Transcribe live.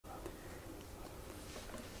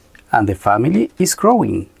and the family is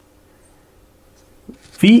growing.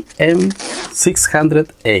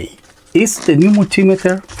 VM-600A is the new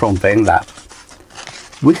multimeter from Venlab.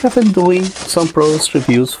 We have been doing some product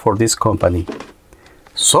reviews for this company.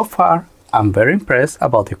 So far, I'm very impressed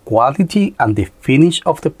about the quality and the finish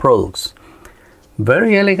of the products.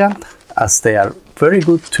 Very elegant, as they are very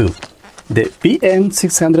good too. The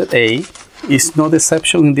VM-600A is no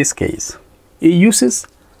exception in this case. It uses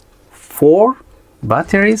 4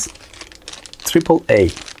 batteries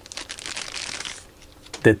AAA.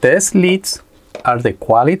 The test leads are the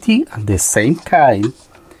quality and the same kind.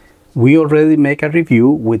 We already make a review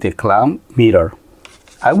with the clamp meter.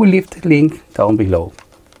 I will leave the link down below.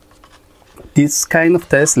 This kind of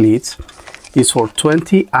test leads is for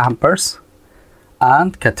 20 amperes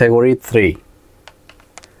and category 3.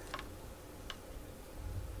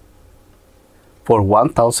 For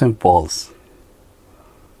 1000 volts.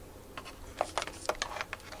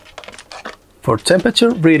 For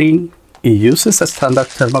temperature reading, it uses a standard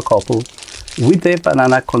thermocouple with the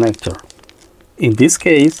banana connector. In this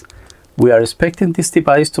case, we are expecting this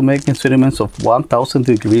device to make measurements of 1000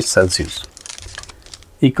 degrees Celsius.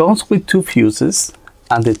 It comes with 2 fuses,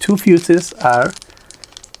 and the 2 fuses are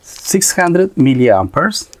 600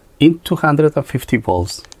 milliamperes in 250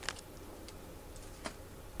 volts.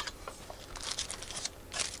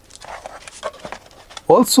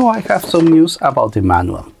 Also, I have some news about the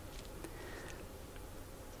manual.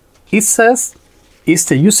 It says it's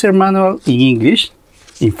the user manual in English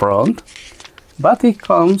in front, but it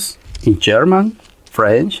comes in German,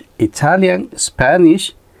 French, Italian,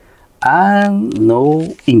 Spanish, and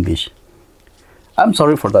no English. I'm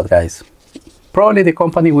sorry for that, guys. Probably the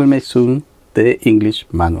company will make soon the English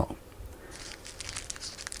manual.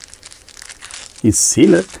 It's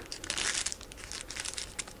sealed.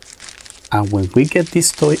 And when we get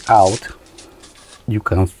this toy out, you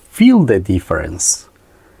can feel the difference.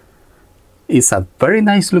 It's a very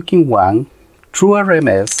nice looking one, True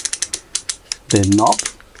RMS. The knob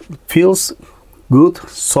feels good,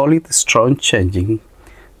 solid, strong changing.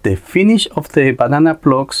 The finish of the banana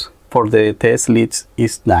plugs for the test leads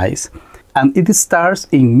is nice, and it starts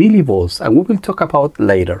in millivolts, and we will talk about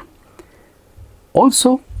later.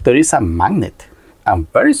 Also, there is a magnet, a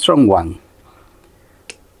very strong one.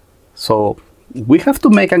 So we have to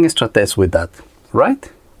make an extra test with that,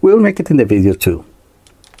 right? We'll make it in the video too.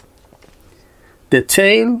 The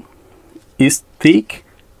tail is thick,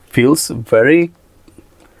 feels very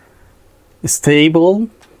stable.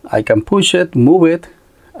 I can push it, move it,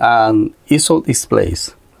 and it's on its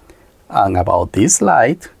place. And about this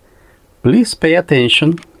light, please pay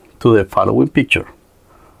attention to the following picture.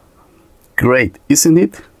 Great, isn't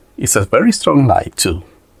it? It's a very strong light too.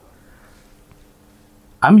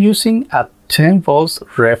 I'm using a 10 volts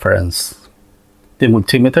reference. The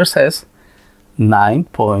multimeter says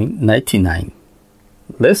 9.99.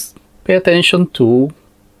 Let's pay attention to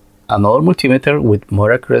another multimeter with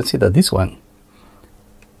more accuracy than this one.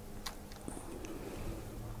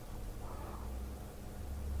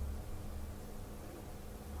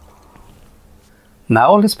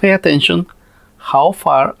 Now let's pay attention how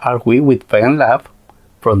far are we with Venlab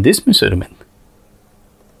from this measurement.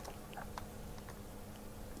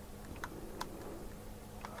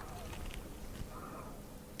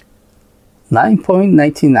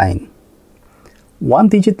 $9.99. 1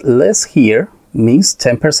 digit less here means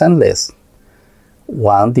 10% less.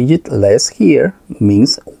 1 digit less here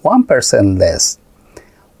means 1% less.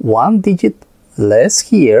 1 digit less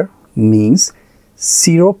here means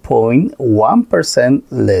 0.1%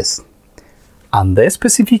 less. And the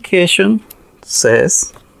specification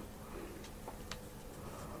says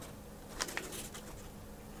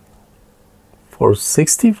for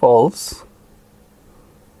 60 volts,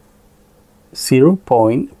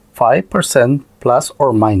 0.5% plus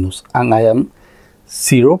or minus, and I am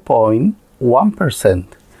 0.1%.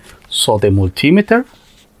 So the multimeter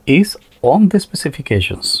is on the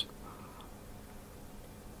specifications.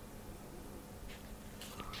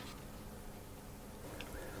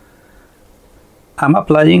 I'm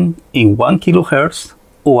applying in 1 kHz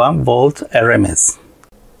 1 volt RMS.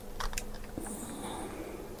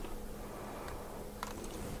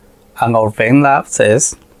 And our Venlab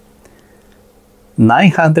says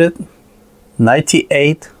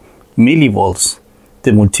 998 millivolts.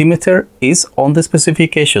 The multimeter is on the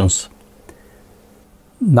specifications.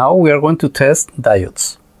 Now we are going to test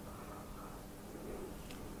diodes.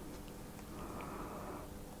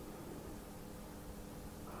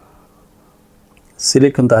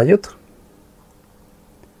 Silicon diode,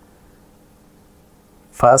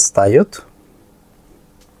 fast diode,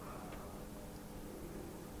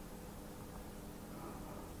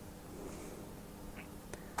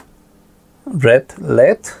 red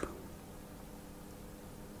LED,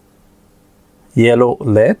 yellow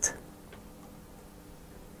LED,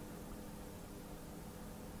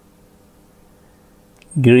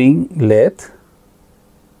 green LED,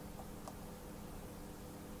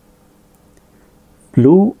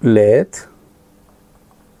 blue LED,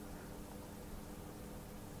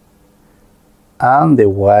 and the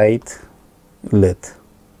white LED.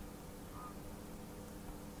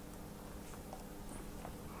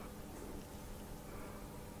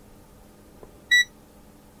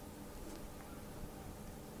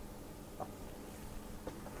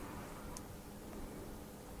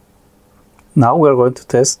 Now we are going to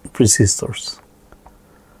test resistors.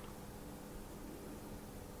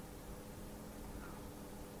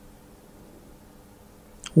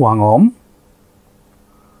 One ohm,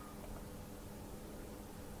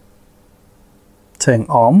 10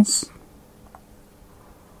 ohms,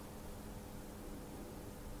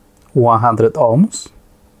 100 ohms,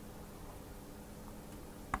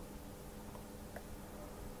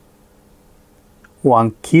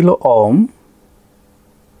 1 kilo ohm,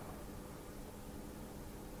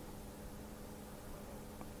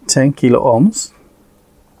 10 kilo ohms,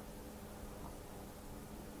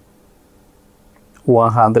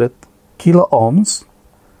 100 kilo ohms,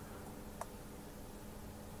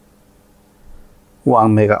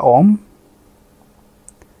 1 mega ohm,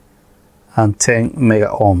 and 10 mega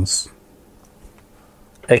ohms.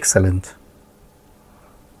 Excellent.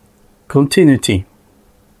 Continuity.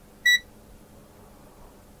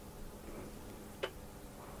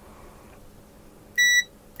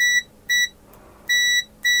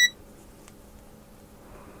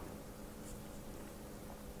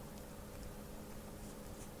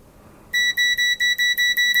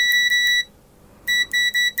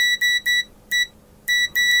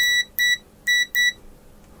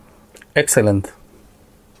 Excellent.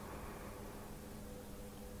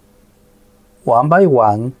 One by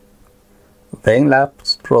one,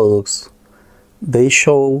 Venlab's products, they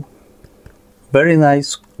show very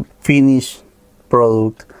nice finished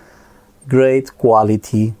product, great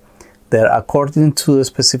quality. They're according to the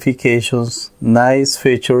specifications, nice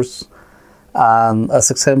features. And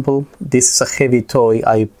as example, this is a heavy toy.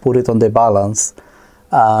 I put it on the balance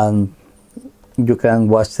and you can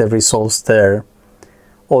watch the results there.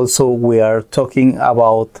 Also, we are talking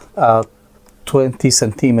about a 20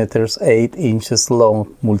 centimeters, 8 inches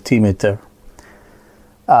long multimeter.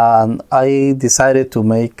 And I decided to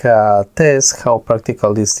make a test how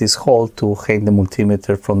practical is this hole to hang the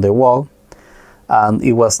multimeter from the wall. And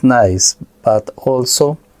it was nice, but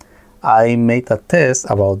also I made a test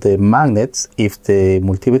about the magnets, if the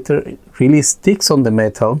multimeter really sticks on the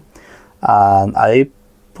metal. And I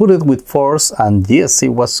put it with force, and yes,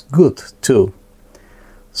 it was good too.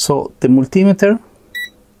 So the multimeter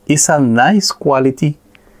is a nice quality.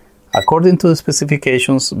 According to the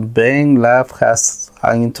specifications, Venlab has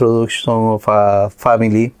an introduction of a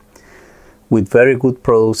family with very good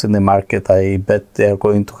products in the market. I bet they are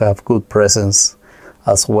going to have good presence,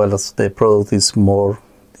 as well as the product is more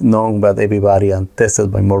known by everybody and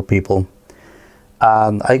tested by more people.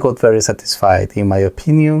 And I got very satisfied. In my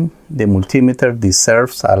opinion, the multimeter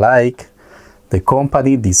deserves a like. The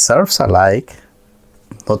company deserves a like.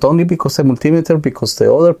 Not only because the multimeter, because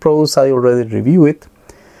the other products I already reviewed it.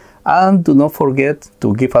 And do not forget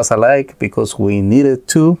to give us a like, because we need it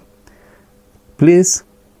too. Please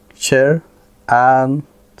share and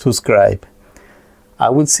subscribe. I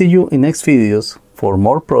will see you in next videos for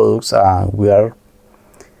more products, and we are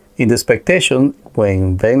in the expectation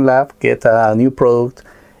when Venlab get a new product.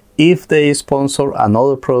 If they sponsor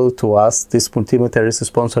another product to us, this multimeter is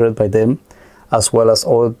sponsored by them, as well as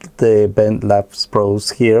all the Venlab's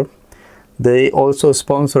products here. They also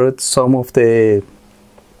sponsored some of the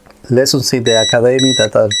lessons in the academy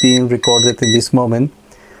that are being recorded in this moment,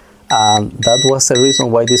 and that was the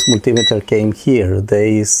reason why this multimeter came here.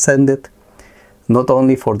 They send it not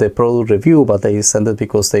only for the product review, but they send it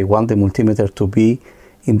because they want the multimeter to be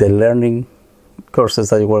in the learning courses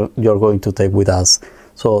that you're going to take with us.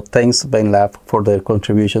 So thanks Venlab for their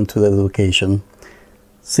contribution to the education.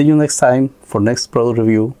 See you next time for next product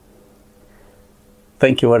review.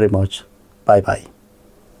 Thank you very much. Bye bye.